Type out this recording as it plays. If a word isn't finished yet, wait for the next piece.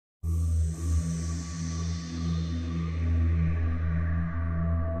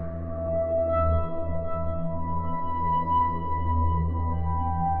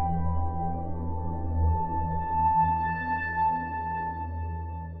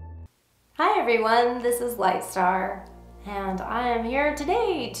everyone, this is Lightstar, and I am here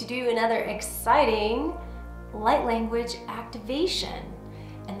today to do another exciting light language activation.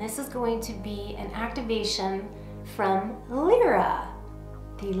 And this is going to be an activation from Lyra,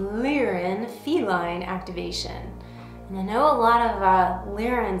 the Lyran feline activation. And I know a lot of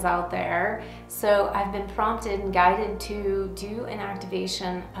Lyrans out there, so I've been prompted and guided to do an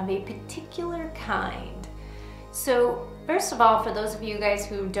activation of a particular kind. So first of all, for those of you guys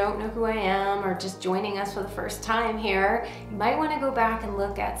who don't know who I am or just joining us for the first time here, you might want to go back and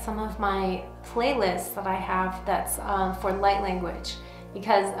look at some of my playlists that I have that's for light language,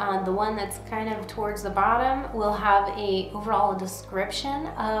 because the one that's kind of towards the bottom will have a overall description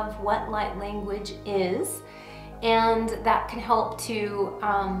of what light language is, and that can help to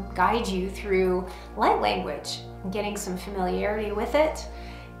guide you through light language, getting some familiarity with it.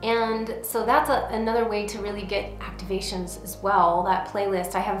 And so that's another way to really get activations as well, that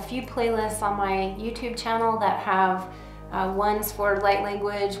playlist. I have a few playlists on my YouTube channel that have ones for light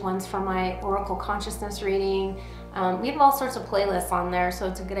language, ones for my Oracle consciousness reading. We have all sorts of playlists on there, so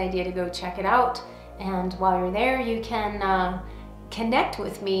it's a good idea to go check it out. And while you're there, you can connect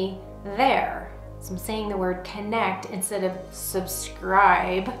with me there. So I'm saying the word connect instead of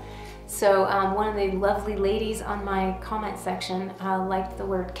subscribe. So one of the lovely ladies on my comment section liked the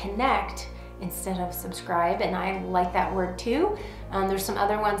word connect instead of subscribe, and I like that word too. There's some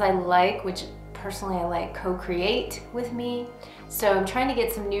other ones I like, which personally I like co-create with me. So I'm trying to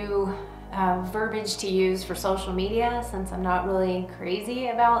get some new verbiage to use for social media, since I'm not really crazy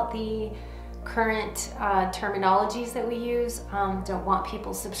about the current terminologies that we use. Don't want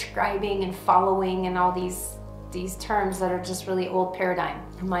people subscribing and following and all these terms that are just really old paradigm,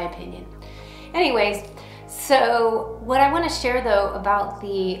 in my opinion. Anyways, so what I want to share though about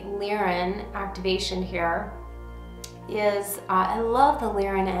the Lyran activation here is I love the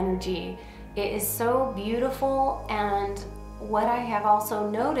Lyran energy. It is so beautiful, and what I have also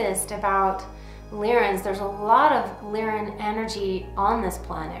noticed about Lyrans, there's a lot of Lyran energy on this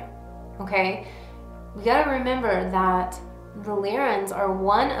planet, okay? We got to remember that the Lyrans are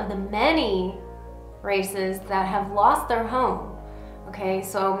one of the many races that have lost their home. Okay,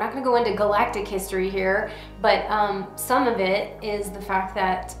 so I'm not going to go into galactic history here, but some of it is the fact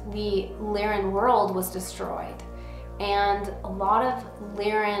that the Lyran world was destroyed, and a lot of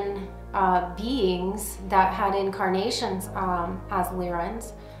Lyran beings that had incarnations as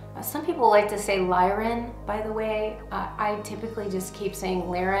Lyrans. Some people like to say Lyran, by the way. I typically just keep saying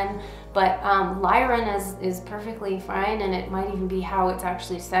Lyran, but Lyran is perfectly fine, and it might even be how it's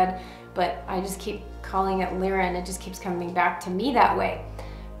actually said, but I just keep calling it Lyran. It just keeps coming back to me that way.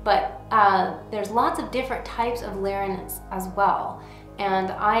 But there's lots of different types of Lyrans as well,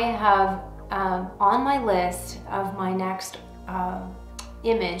 and I have on my list of my next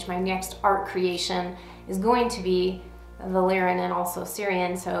image, my next art creation is going to be the Lyran and also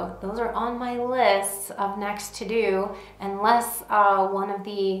Syrian. So those are on my list of next to do, unless one of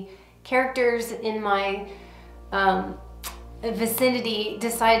the characters in my vicinity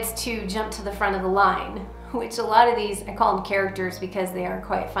decides to jump to the front of the line, which a lot of these, I call them characters because they are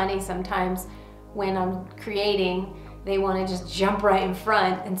quite funny sometimes. When I'm creating, they want to just jump right in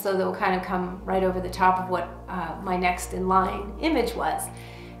front, and so they'll kind of come right over the top of what my next in line image was.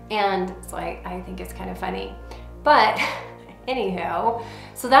 And so I think it's kind of funny. But anyhow,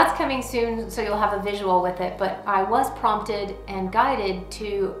 so that's coming soon, so you'll have a visual with it. But I was prompted and guided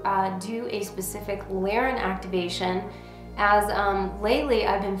to do a specific Lyran activation, as lately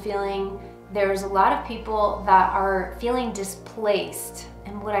I've been feeling there's a lot of people that are feeling displaced.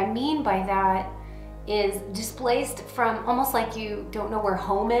 And what I mean by that is displaced from almost like you don't know where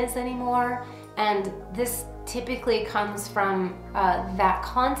home is anymore. And this typically comes from that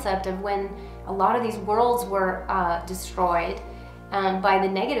concept of when a lot of these worlds were destroyed by the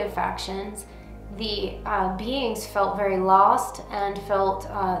negative factions. The beings felt very lost and felt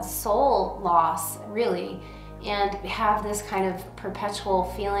soul loss, really, and have this kind of perpetual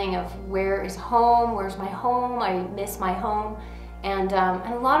feeling of where is home, where's my home, I miss my home. And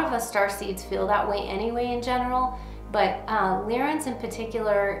a lot of us starseeds feel that way anyway in general, but Lyrans in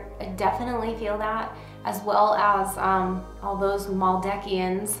particular definitely feel that, as well as all those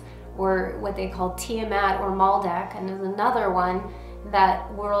Maldekians, or what they call Tiamat or Maldek. And there's another one,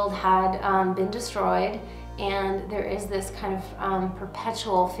 that world had been destroyed, and there is this kind of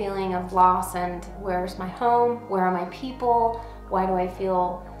perpetual feeling of loss and where's my home, where are my people, why do I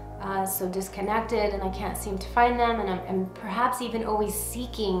feel so disconnected and I can't seem to find them, and I'm perhaps even always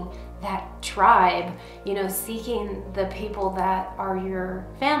seeking that tribe, you know, seeking the people that are your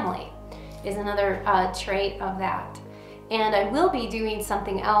family is another trait of that. And I will be doing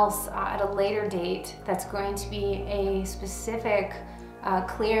something else at a later date that's going to be a specific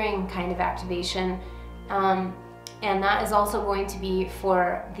clearing kind of activation. And that is also going to be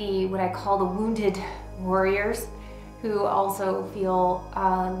for what I call the wounded warriors, who also feel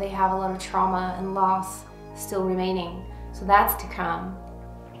they have a lot of trauma and loss still remaining. So that's to come.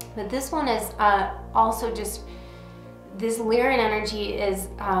 But this one is also just, this Lyran energy is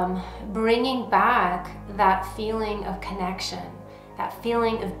bringing back that feeling of connection, that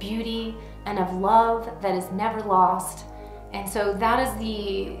feeling of beauty and of love that is never lost. And so that is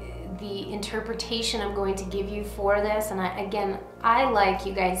the interpretation I'm going to give you for this. And I like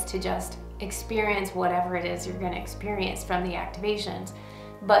you guys to just experience whatever it is you're going to experience from the activations,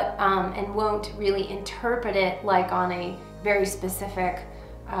 but and won't really interpret it like on a very specific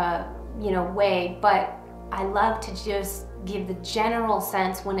way. But I love to just give the general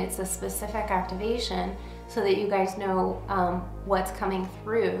sense when it's a specific activation, so that you guys know what's coming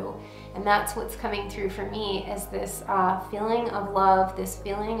through. And that's what's coming through for me, is this feeling of love, this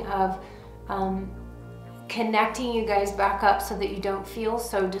feeling of connecting you guys back up so that you don't feel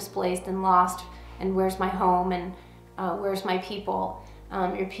so displaced and lost, and where's my home, and where's my people.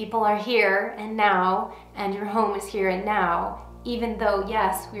 Your people are here and now, and your home is here and now. Even though,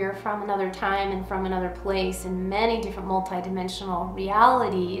 yes, we are from another time and from another place in many different multidimensional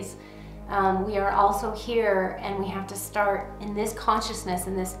realities, we are also here, and we have to start in this consciousness,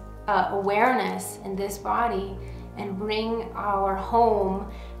 in this awareness, in this body, and bring our home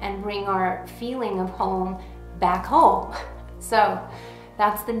and bring our feeling of home back home. So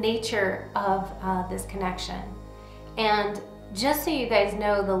that's the nature of this connection. And just so you guys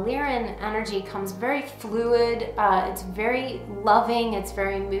know, the Lyran energy comes very fluid, it's very loving, it's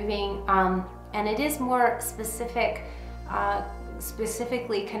very moving, and it is more specifically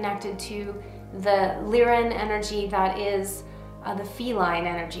connected to the Lyran energy that is the feline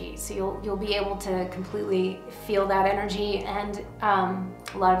energy. So you'll be able to completely feel that energy, and a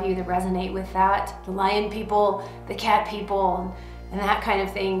lot of you that resonate with that, the lion people, the cat people, and that kind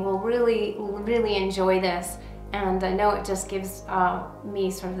of thing will really enjoy this. And I know it just gives me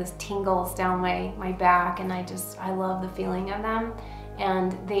sort of this tingles down my back, and I love the feeling of them.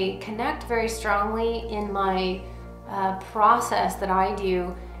 And they connect very strongly in my process that I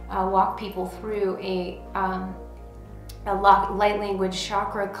do, walk people through a light language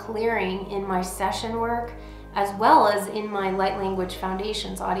chakra clearing in my session work, as well as in my Light Language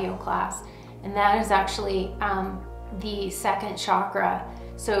Foundations audio class. And that is actually the second chakra.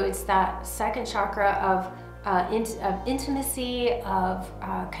 So it's that second chakra of intimacy, of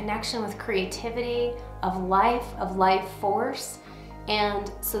connection with creativity, of life force.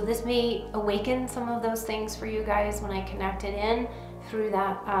 And so this may awaken some of those things for you guys when I connect it in through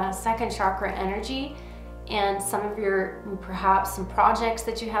that second chakra energy. And some of your, perhaps some projects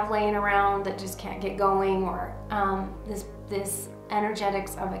that you have laying around that just can't get going, or this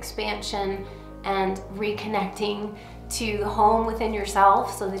energetics of expansion and reconnecting to the home within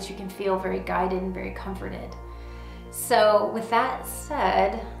yourself, so that you can feel very guided and very comforted. So with that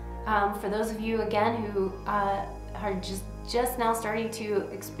said, for those of you again who are just now starting to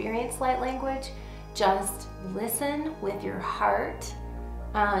experience light language, just listen with your heart,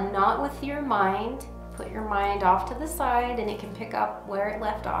 not with your mind. Put your mind off to the side, and it can pick up where it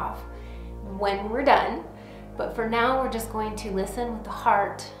left off when we're done. But for now, we're just going to listen with the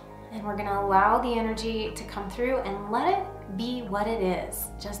heart, and we're going to allow the energy to come through and let it be what it is.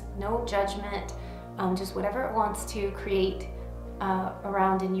 Just no judgment, just whatever it wants to create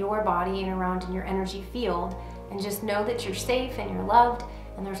around in your body and around in your energy field. And just know that you're safe and you're loved,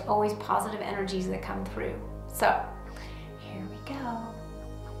 and there's always positive energies that come through. So here we go.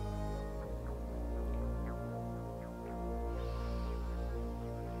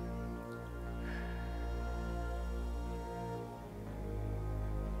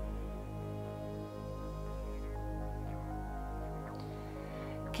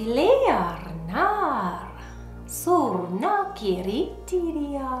 Klearnar surna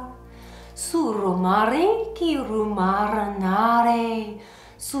kiritiria surumare kirumaranare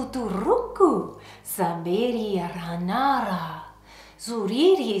suturuku saberia ranara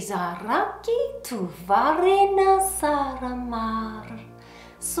zuriri zaraki tuvarena saramar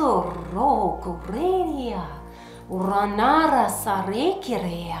sorokureria uranara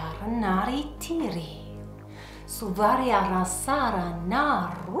sarekirea naritiri Suvaria rasara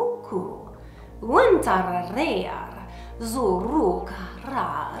naruku, Wantararear,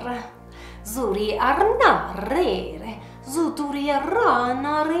 Zurukarar, Zuri arnarere,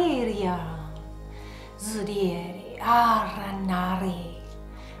 Zuturiaranareria, Zudieri aranare,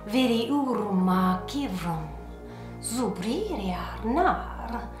 Veri urma kivrum, zubriria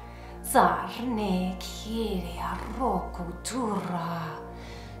nar, zarne kiria rokutura,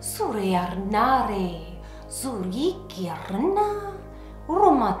 suriarnare, zurikirna,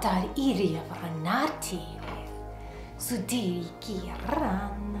 romatar iriavranati,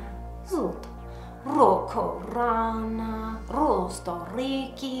 zudirikiran, zut. Roko rana,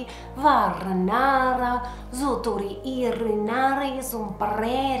 rostoriki, varnara, zuturi irinari,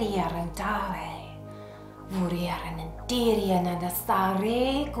 zumpareri arentare. Vuriaranentiria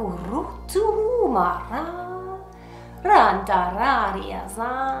nadastare, kuruturumara, rantararia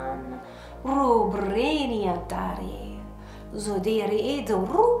zan, rubrenia tare, zodiri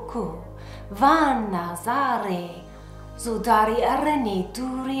edoruku, vanazare, Zudari arene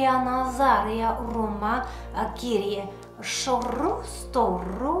turia nazaria uruma akirie shorosto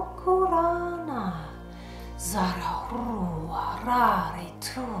rokorana zara rua rare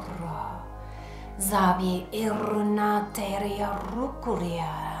turra zabi irnateria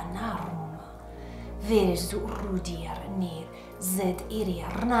rukuria naruma verzu rudiar nir zed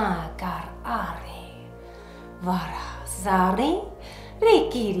irirna kar are vara zari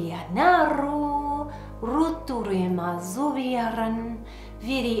rekiria naru Ruturima zuviaran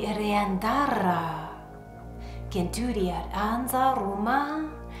viri reandara Kenturiat anza ruma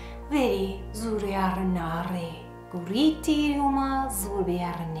viri zuriarnare Guriti ruma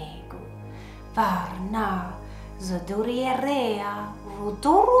zuviarnego Varna zaduriarea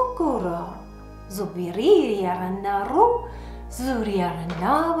ruturukura Zubiriaranaru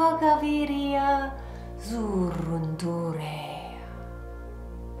zuriarnava gaviria zurundure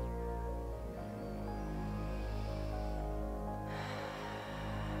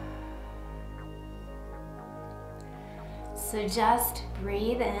So just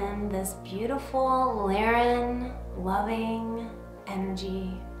breathe in this beautiful Lyran, loving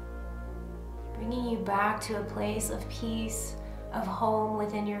energy, bringing you back to a place of peace, of home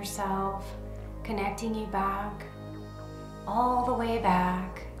within yourself, connecting you back, all the way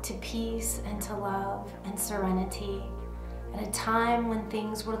back to peace and to love and serenity at a time when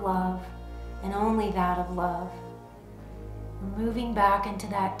things were love and only that of love. We're moving back into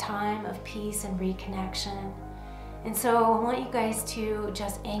that time of peace and reconnection. And so I want you guys to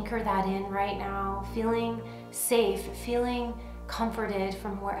just anchor that in right now, feeling safe, feeling comforted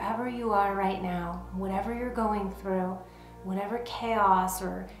from wherever you are right now, whatever you're going through, whatever chaos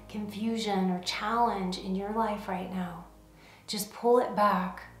or confusion or challenge in your life right now. Just pull it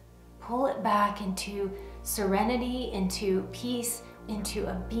back into serenity, into peace, into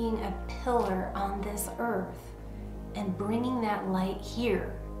being a pillar on this earth and bringing that light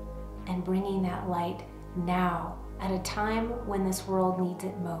here and bringing that light now, at a time when this world needs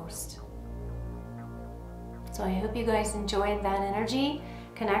it most. So I hope you guys enjoyed that energy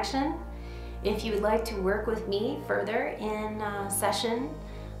connection. If you would like to work with me further in session,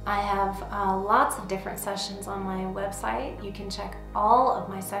 I have lots of different sessions on my website. You can check all of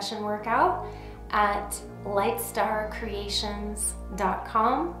my session workout at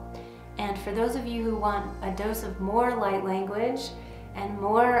lightstarcreations.com. And for those of you who want a dose of more light language and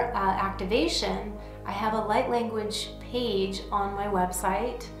more activation, I have a light language page on my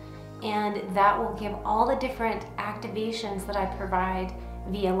website, and that will give all the different activations that I provide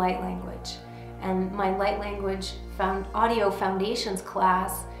via light language. And my light language audio foundations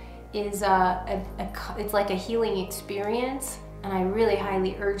class is it's like a healing experience, and I really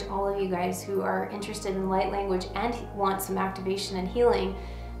highly urge all of you guys who are interested in light language and want some activation and healing.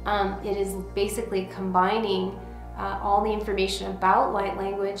 It is basically combining all the information about light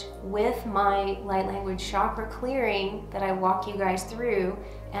language with my light language chakra clearing that I walk you guys through,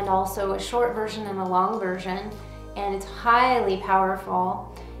 and also a short version and a long version, and it's highly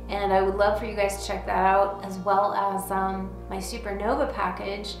powerful. And I would love for you guys to check that out, as well as my Supernova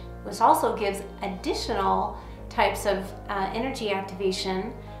package, which also gives additional types of energy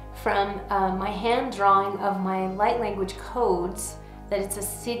activation from my hand drawing of my light language codes, that it's a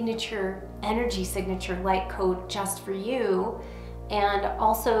signature, energy signature light code just for you. And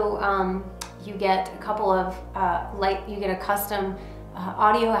also you get a couple of you get a custom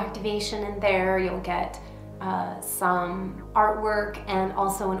audio activation in there. You'll get some artwork, and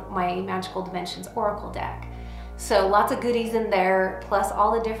also my Magical Dimensions Oracle deck. So lots of goodies in there, plus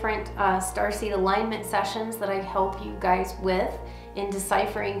all the different starseed alignment sessions that I help you guys with in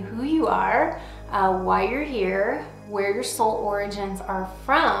deciphering who you are, why you're here, where your soul origins are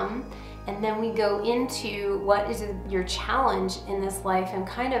from, and then we go into what is your challenge in this life and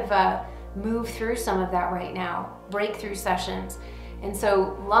kind of move through some of that right now, breakthrough sessions. And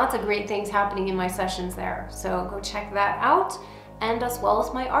so lots of great things happening in my sessions there. So go check that out and as well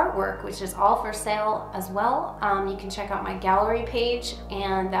as my artwork, which is all for sale as well. You can check out my gallery page,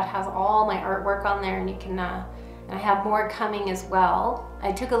 and that has all my artwork on there, and you can, and I have more coming as well.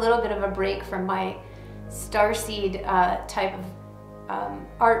 I took a little bit of a break from my starseed type of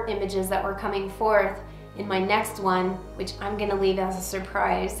art images that were coming forth in my next one, which I'm gonna leave as a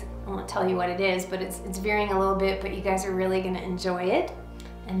surprise. I won't tell you what it is, but it's veering a little bit, but you guys are really gonna enjoy it.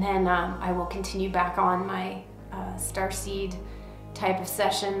 And then I will continue back on my starseed type of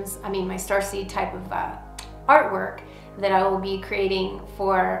sessions, my starseed type of artwork that I will be creating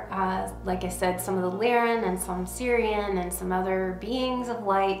for, like I said, some of the Lyran and some Syrian and some other beings of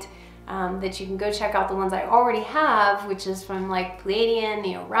light that you can go check out the ones I already have, which is from like Pleiadian,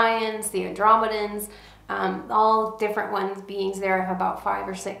 the Orions, the Andromedans, all different ones, beings there. I have about 5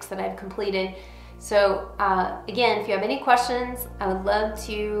 or 6 that I've completed. So again, if you have any questions, I would love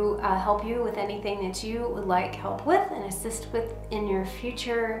to help you with anything that you would like help with and assist with in your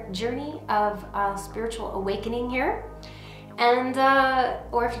future journey of spiritual awakening here. And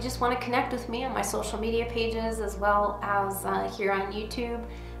or if you just want to connect with me on my social media pages as well as here on YouTube,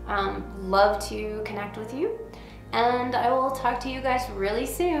 love to connect with you. And I will talk to you guys really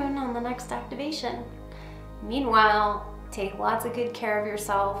soon on the next activation. Meanwhile, take lots of good care of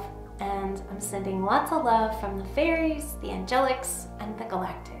yourself, and I'm sending lots of love from the fairies, the angelics, and the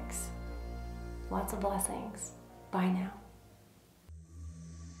galactics. Lots of blessings. Bye now.